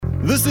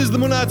This is the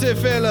Monate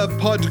Fela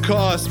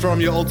podcast from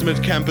your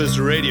ultimate campus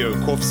radio,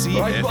 Kovsie.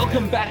 Right,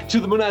 welcome back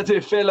to the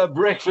Monate Fela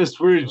breakfast.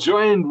 We're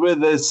joined with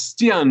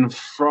Stian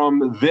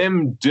from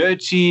Them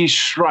Dirty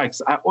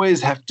Shrikes. I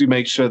always have to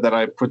make sure that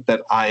I put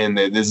that I in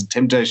there. There's a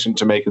temptation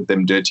to make it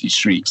Them Dirty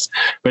Shrieks.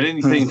 But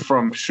anything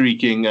from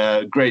shrieking,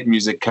 great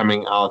music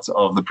coming out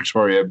of the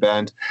Pretoria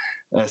band.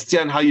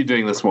 Stian, how are you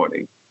doing this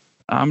morning?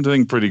 I'm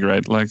doing pretty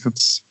great.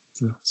 It's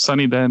a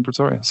sunny day in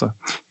Pretoria, so...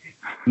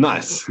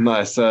 Nice.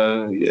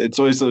 It's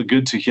always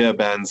good to hear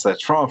bands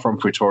that are from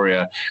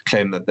Pretoria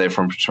claim that they're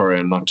from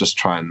Pretoria and not just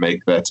try and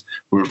make that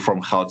we're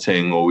from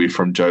Gauteng or we're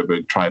from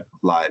Joburg type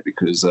of lie,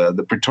 because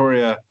the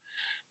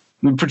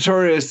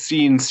Pretoria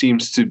scene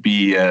seems to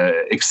be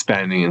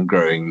expanding and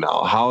growing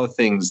now. How are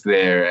things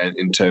there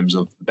in terms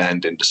of the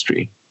band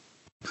industry?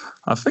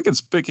 I think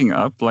it's picking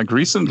up.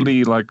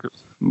 Recently,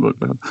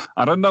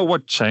 I don't know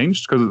what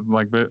changed, because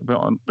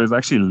there's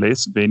actually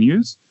less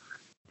venues.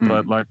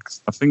 But I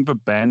think the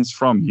bands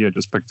from here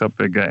just picked up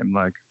their game,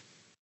 like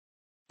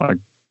by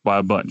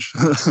a bunch.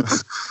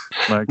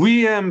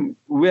 We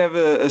have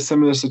a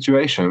similar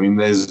situation. I mean,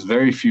 there's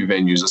very few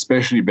venues,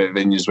 especially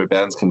venues where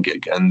bands can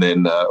gig, and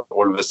then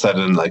all of a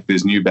sudden,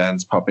 there's new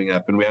bands popping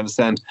up. And we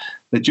understand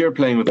that you're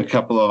playing with a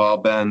couple of our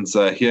bands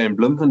here in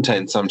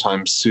Bloemfontein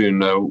sometime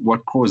soon.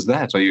 What caused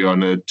that? Are you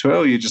on a tour,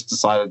 or you just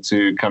decided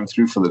to come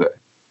through for the day?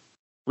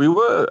 We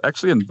were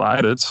actually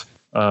invited.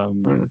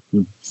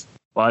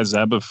 By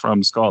Zaba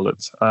from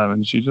Scarlet,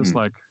 and she just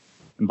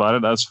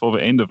invited us for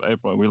the end of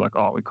April. We're like,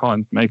 we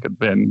can't make it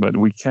then, but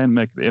we can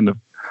make it the end of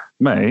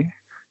May,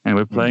 and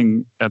we're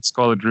playing at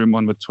Scarlet Room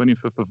on the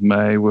 25th of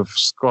May with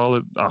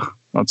Scarlet,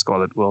 not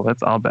Scarlet, well,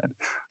 that's our band,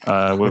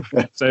 with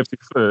Safety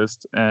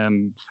First,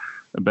 and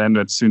a band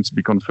that's soon to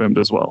be confirmed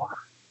as well.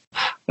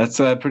 That's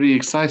pretty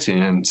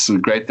exciting, and it's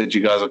great that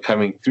you guys are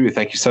coming through.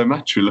 Thank you so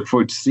much. We look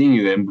forward to seeing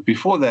you then. But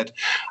before that,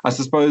 I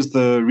suppose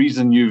the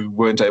reason you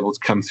weren't able to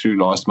come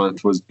through last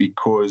month was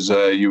because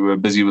you were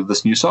busy with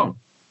this new song.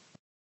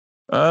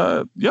 We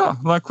were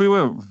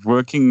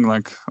working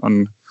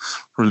on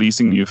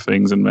releasing new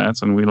things and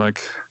that, and we're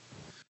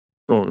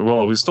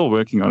still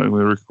working on it.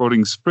 We're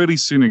recording pretty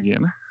soon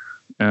again,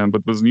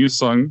 but this new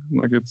song,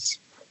 it's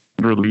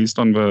released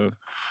on the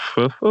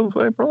 5th of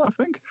April, I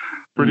think.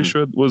 Pretty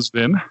sure it was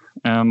then.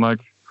 And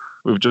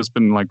we've just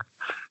been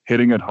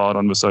hitting it hard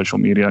on the social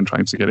media and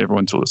trying to get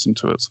everyone to listen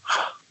to it.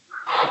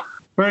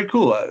 Very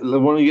cool. I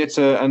want to get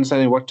to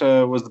understanding what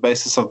was the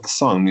basis of the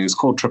song. I mean, it's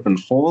called Trip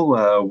and Fall.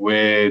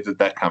 Where did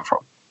that come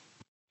from?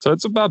 So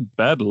it's about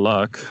bad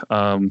luck.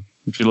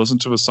 If you listen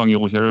to the song,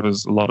 you'll hear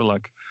there's a lot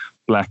of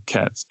black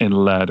cats in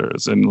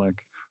ladders and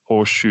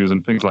horseshoes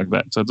and things like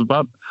that. So it's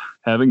about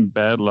having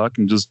bad luck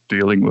and just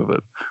dealing with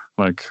it.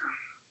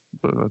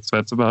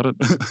 That's about it.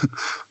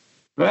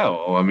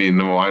 Well, I mean,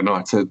 why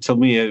not? So tell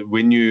me,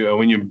 when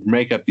you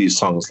make up these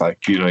songs,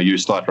 you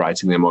start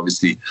writing them,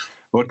 obviously,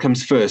 what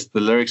comes first, the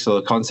lyrics or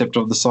the concept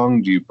of the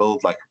song? Do you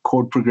build a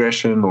chord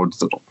progression, or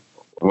does it,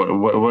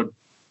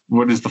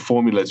 what is the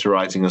formula to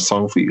writing a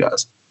song for you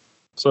guys?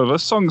 So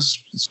this song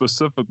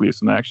specifically,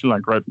 and I actually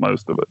wrote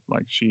most of it.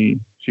 She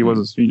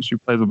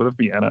plays a bit of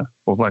piano,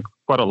 or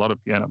quite a lot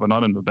of piano, but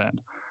not in the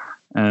band.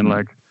 And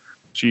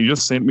she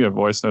just sent me a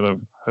voice note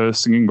of her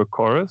singing the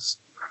chorus.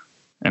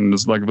 And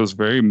it's this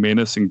very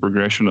menacing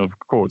progression of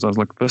chords. I was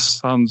like, this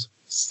sounds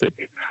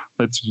sick.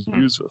 Let's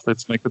use this.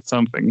 Let's make it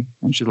something.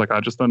 And she's like, I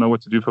just don't know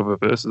what to do for the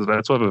verses.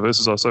 That's why the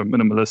verses are so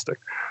minimalistic.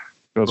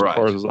 Because the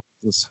chorus is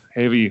this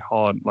heavy,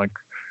 hard,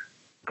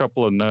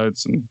 couple of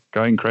notes and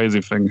going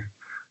crazy thing.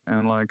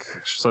 And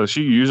so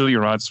she usually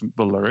writes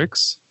the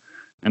lyrics.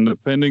 And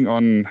depending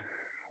on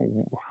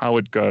how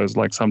it goes,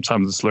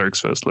 sometimes it's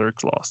lyrics first,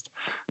 lyrics last.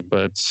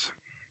 But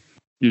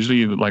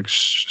usually,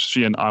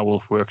 she and I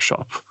will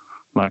workshop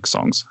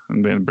songs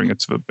and then bring it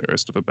to the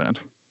rest of the band.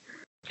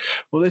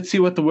 Well, let's see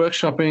what the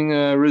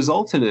workshopping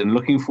resulted in.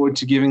 Looking forward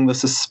to giving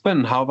this a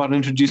spin. How about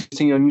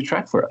introducing your new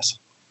track for us?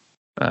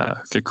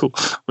 Okay, cool.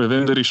 We're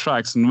Them Dirty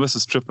Shrikes, and this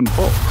is Trip and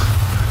Fall.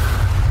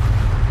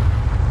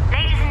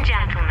 Ladies and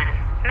gentlemen,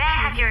 may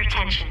I have your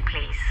attention,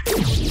 please?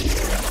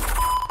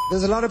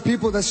 There's a lot of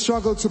people that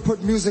struggle to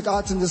put music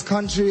out in this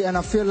country, and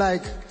I feel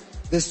like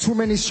there's too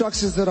many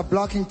structures that are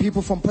blocking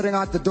people from putting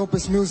out the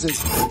dopest music.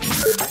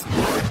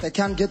 They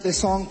can't get their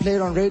song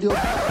played on radio.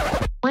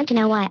 Want to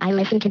know why I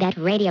listen to that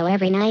radio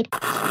every night?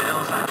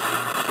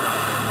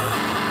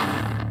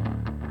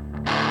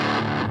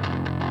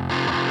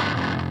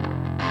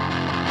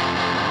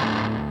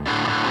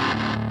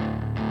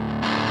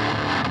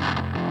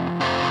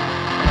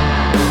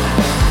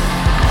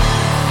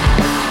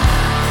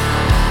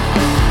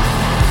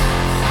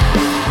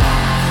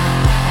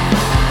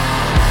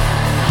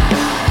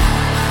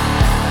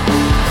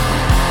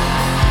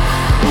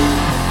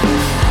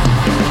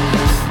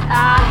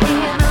 I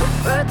hear the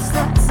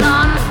footsteps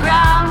on the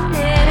ground,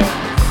 it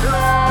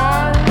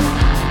floors.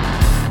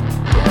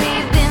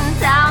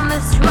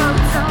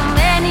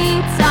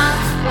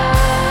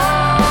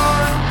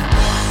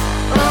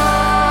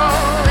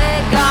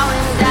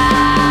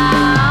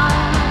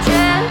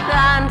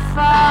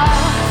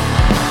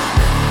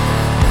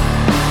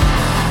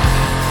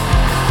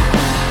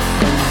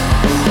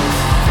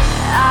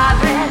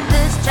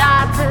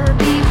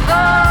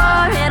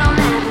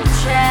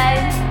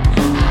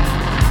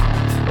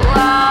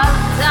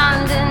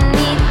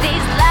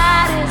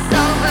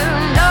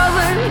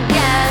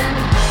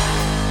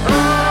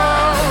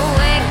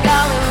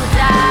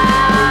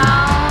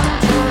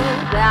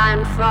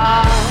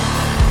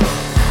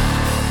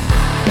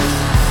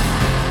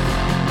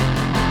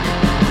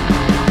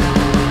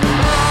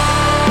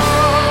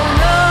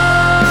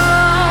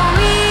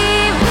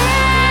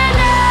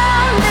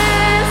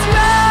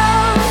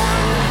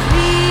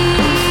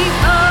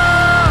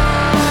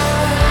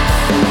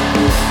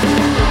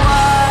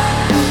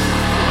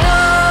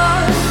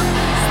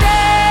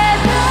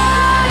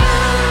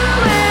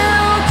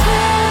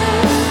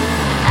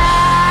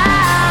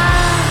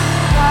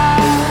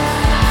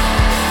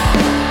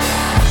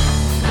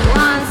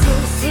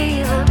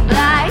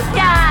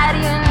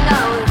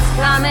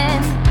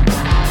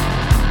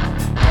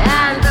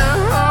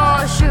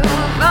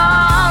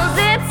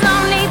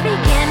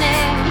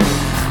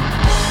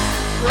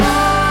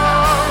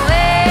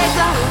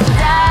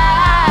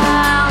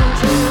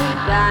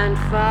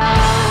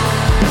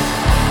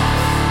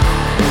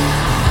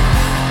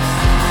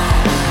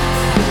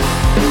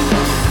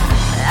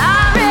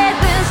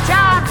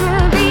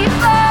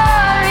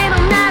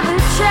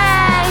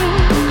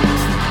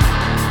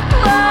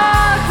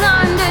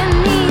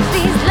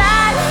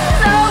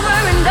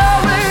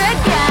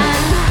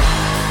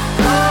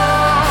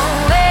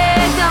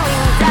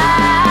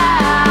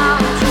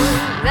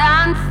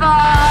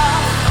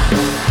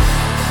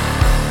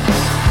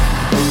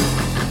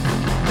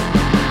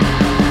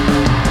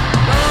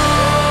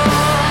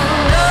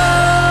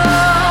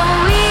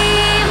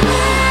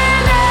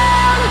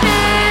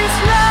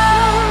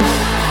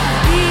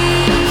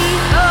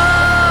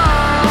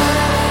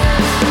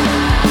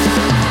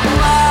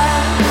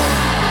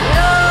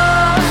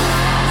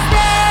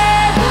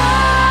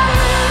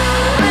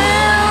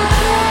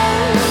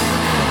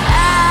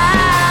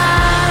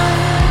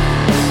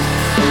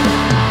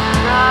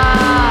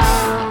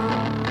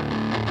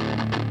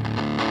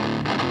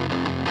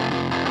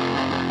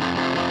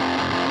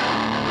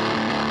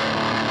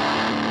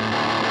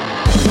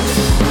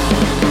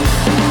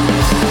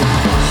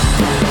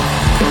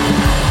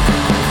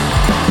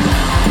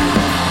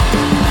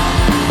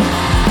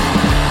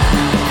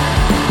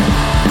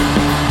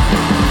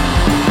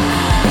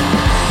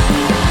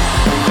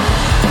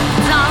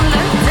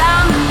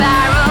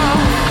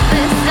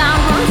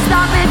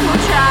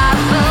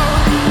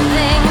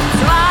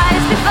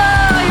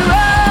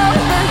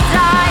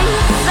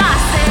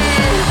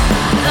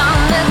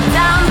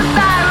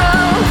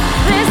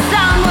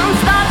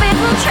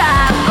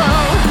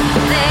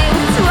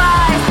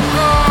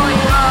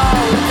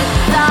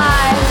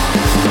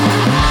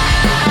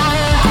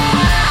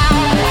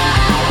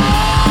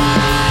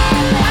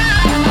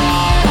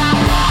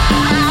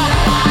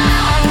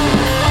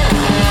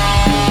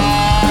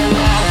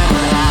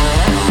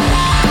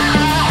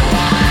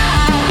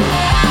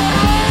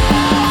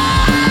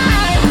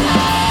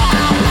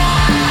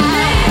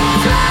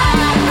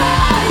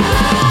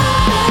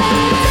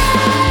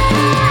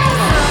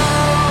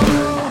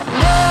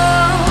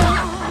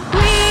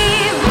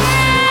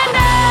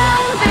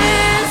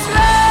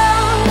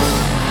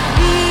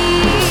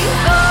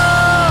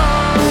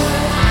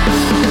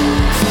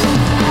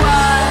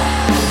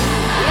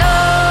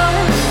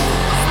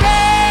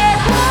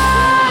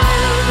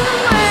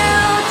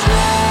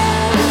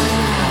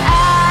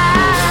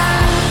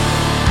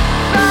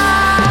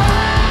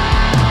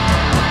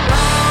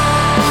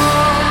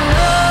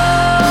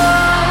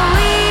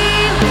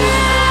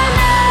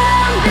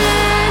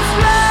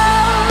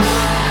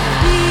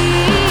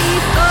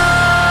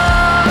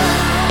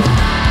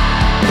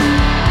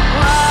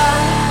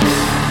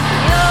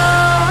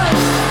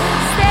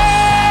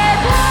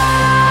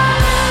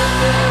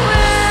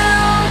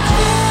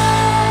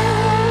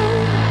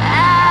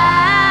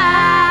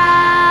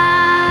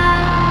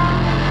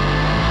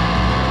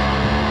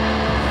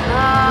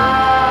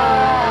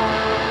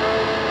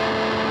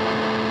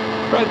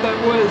 Right,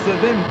 that was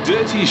them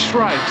Dirty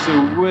Strikes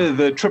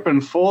with Trip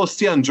and Fall.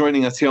 Stian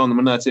joining us here on the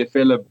Monate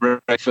Fella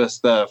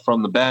Breakfast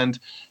from the band.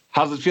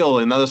 How's it feel?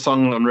 Another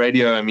song on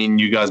radio? I mean,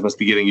 you guys must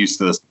be getting used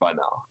to this by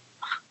now.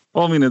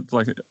 Well, I mean, it's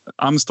like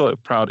I'm still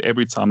proud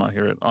every time I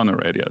hear it on the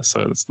radio.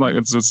 So it's like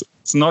it's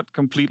not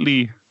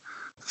completely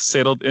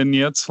settled in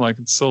yet. Like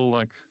it's still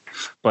like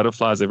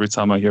butterflies every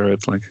time I hear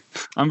it. Like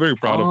I'm very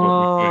proud of what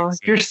we're doing.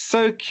 You're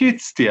so cute,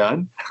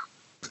 Stian.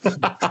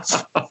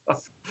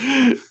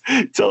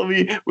 Tell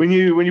me, when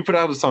you put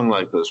out a song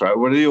like this, right?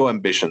 What are your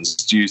ambitions?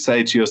 Do you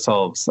say to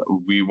yourselves,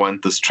 "We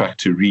want this track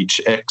to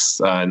reach X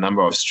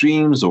number of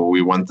streams," or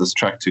 "We want this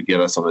track to get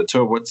us on the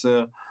tour"? What's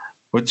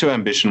your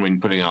ambition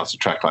when putting out a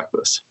track like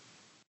this?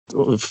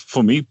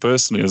 For me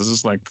personally, it's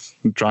just like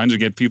trying to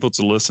get people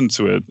to listen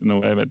to it in a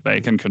way that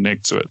they can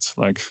connect to it.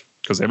 Like,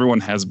 because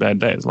everyone has bad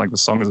days. Like the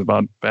song is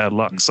about bad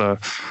luck, so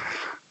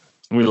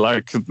we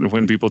like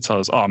when people tell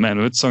us, "Oh man,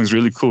 that song's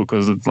really cool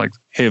because it's like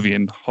heavy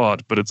and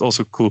hard, but it's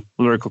also cool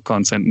lyrical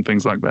content and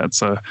things like that."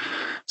 So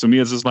to me,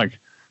 it's just like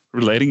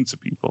relating to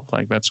people.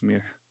 Like that to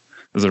me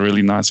is a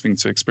really nice thing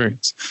to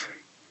experience.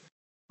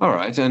 All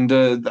right, and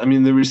I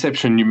mean the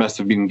reception you must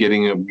have been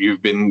getting.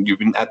 You've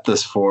been at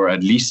this for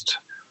at least.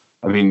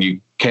 I mean, you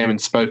came and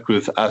spoke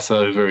with us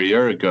over a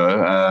year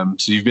ago,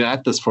 so you've been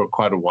at this for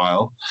quite a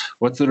while.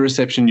 What's the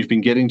reception you've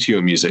been getting to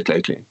your music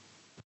lately?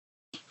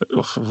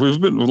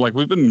 We've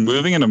been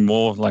moving in a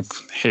more like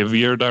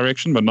heavier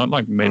direction, but not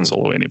like metal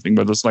or anything,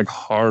 but it's like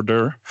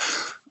harder,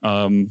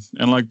 and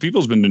like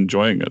people's been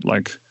enjoying it.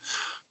 Like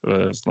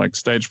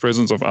stage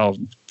presence of our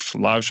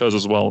live shows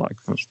as well. Like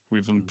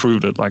we've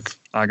improved it. Like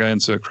I go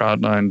into a crowd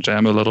now and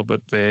jam a little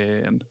bit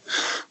there, and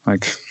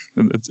like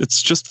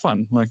it's just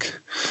fun. Like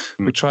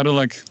we try to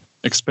like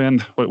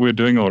expand what we're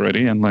doing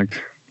already, and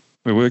like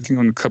we're working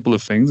on a couple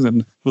of things,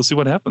 and we'll see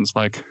what happens.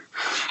 Like,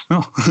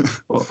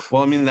 well,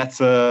 I mean that's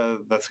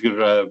a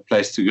good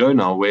place to go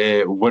now.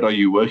 What are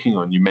you working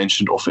on? You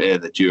mentioned off air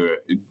that you're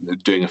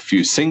doing a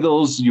few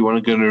singles you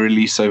want to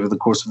release over the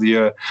course of the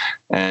year,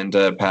 and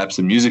perhaps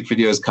a music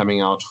video is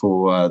coming out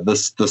for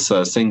this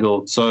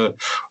single. So,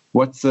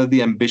 what's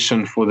the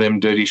ambition for them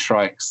Dirty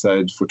Strikes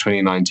for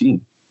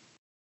 2019?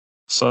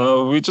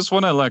 So we just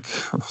want to like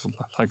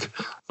the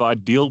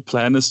ideal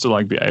plan is to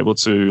like be able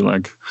to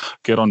like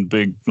get on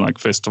big like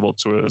festival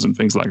tours and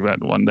things like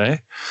that one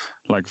day,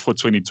 like for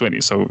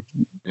 2020. So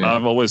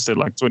I've always said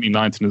like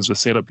 2019 is the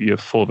setup year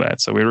for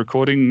that. So we're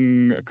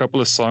recording a couple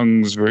of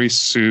songs very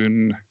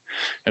soon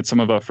at some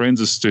of our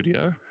friends'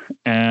 studio,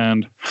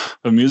 and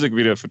the music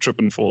video for Trip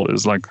and Fall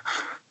is like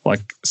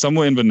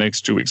somewhere in the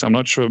next 2 weeks. I'm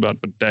not sure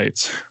about the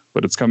date,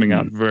 but it's coming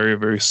out very,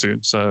 very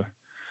soon. So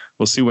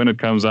we'll see when it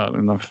comes out,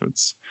 and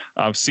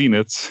I've seen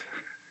it,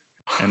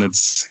 and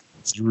it's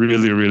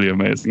really, really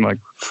amazing. Like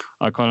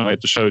I can't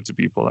wait to show it to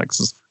people. Like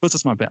this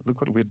is my band. Look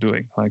what we're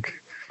doing. Like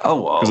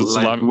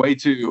it's way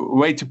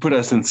to put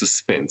us in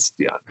suspense.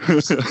 Yeah.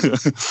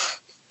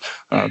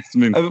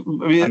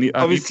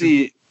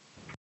 Obviously,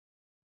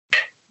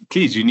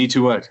 please, you need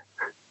to what?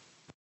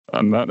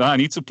 I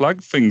need to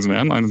plug things,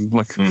 man. I'm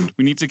like,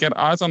 we need to get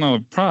eyes on our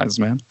prize,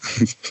 man.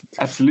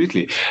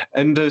 Absolutely.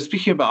 And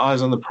speaking about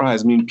eyes on the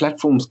prize, I mean,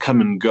 platforms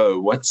come and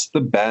go. What's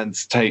the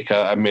band's take?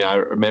 I mean, I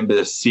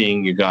remember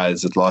seeing you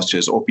guys at last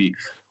year's Orpi.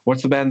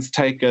 What's the band's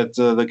take at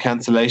the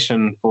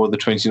cancellation for the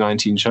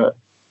 2019 show?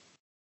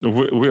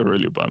 We're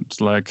really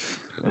bummed. Like,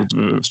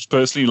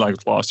 personally,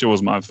 like last year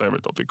was my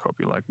favorite Orpi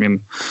copy. Like, I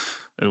mean,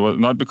 it was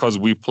not because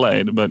we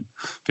played, but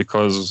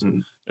because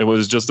it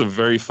was just a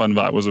very fun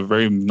vibe. It was a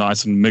very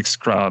nice and mixed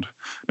crowd.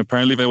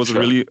 Apparently, there was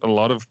really a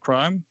lot of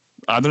crime.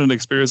 I didn't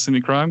experience any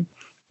crime,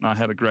 and I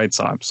had a great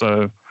time.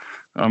 So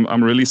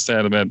I'm really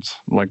sad about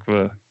like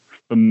the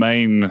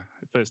main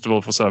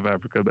festival for South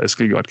Africa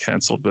basically got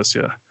cancelled this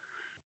year.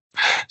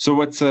 So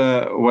what's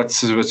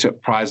your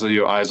prize are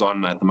your eyes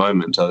on at the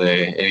moment? Are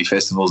there any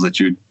festivals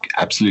that you're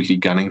absolutely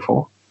gunning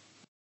for?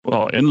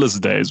 Well, Endless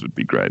Days would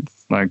be great.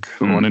 Like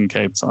the one in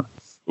Cape Town.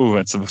 Oh,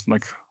 that's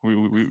like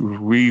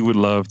we would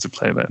love to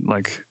play that.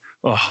 Like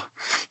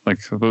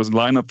those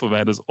lineup for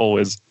that is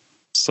always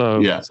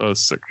so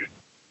sick.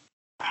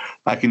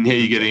 I can hear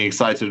you getting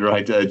excited,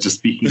 right? Just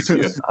speaking to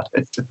you about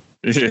it.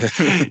 Yeah,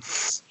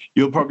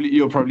 you'll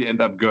probably end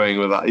up going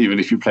with that, even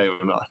if you play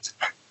or not.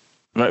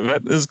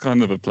 That is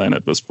kind of a plan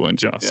at this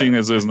point. Yeah, seeing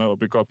as there's no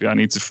big copy, I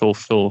need to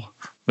fulfill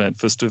that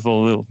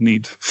festival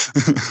need.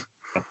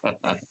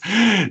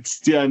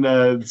 Stian,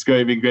 it's going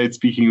to be great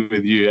speaking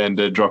with you and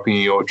dropping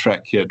your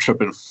track here,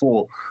 Trip and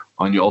Fall,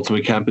 on your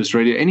Ultimate Campus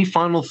Radio. Any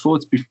final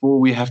thoughts before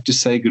we have to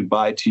say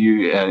goodbye to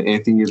you?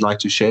 Anything you'd like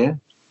to share?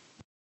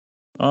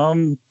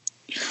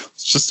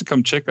 Just to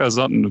come check us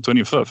out on the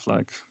 25th.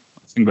 Like,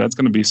 I think that's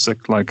going to be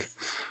sick. Like,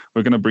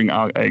 we're going to bring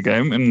our A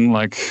game, and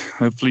like,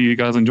 hopefully you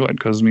guys enjoy it.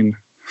 Because I mean,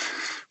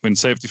 when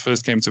Safety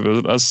first came to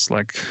visit us,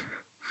 like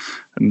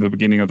in the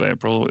beginning of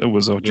April, it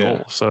was our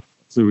Joel. So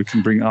we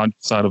can bring our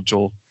side of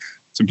Joel.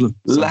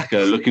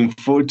 Lekker, looking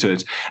forward to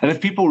it. And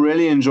if people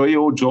really enjoy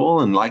your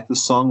Joel and like the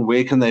song,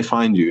 where can they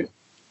find you?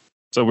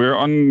 So we're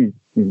on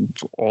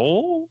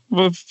all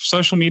of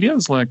social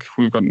medias. Like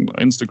we've got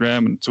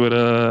Instagram and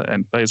Twitter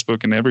and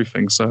Facebook and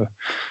everything. So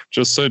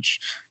just search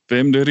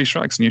Them Dirty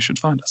Strikes and you should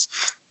find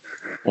us.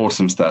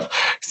 Awesome stuff.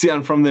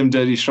 Stian from Them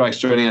Dirty Strikes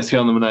joining us here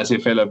on the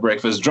Monate Fellow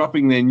Breakfast,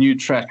 dropping their new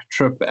track,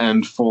 Trip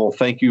and Fall.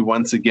 Thank you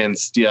once again,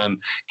 Stian.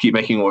 Keep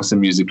making awesome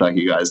music like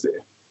you guys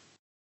do.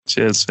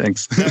 Cheers,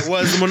 thanks. That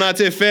was the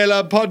Monate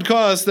Fellow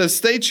podcast.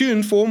 Stay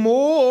tuned for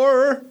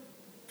more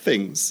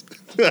things.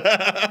 All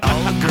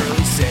the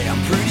girls say I'm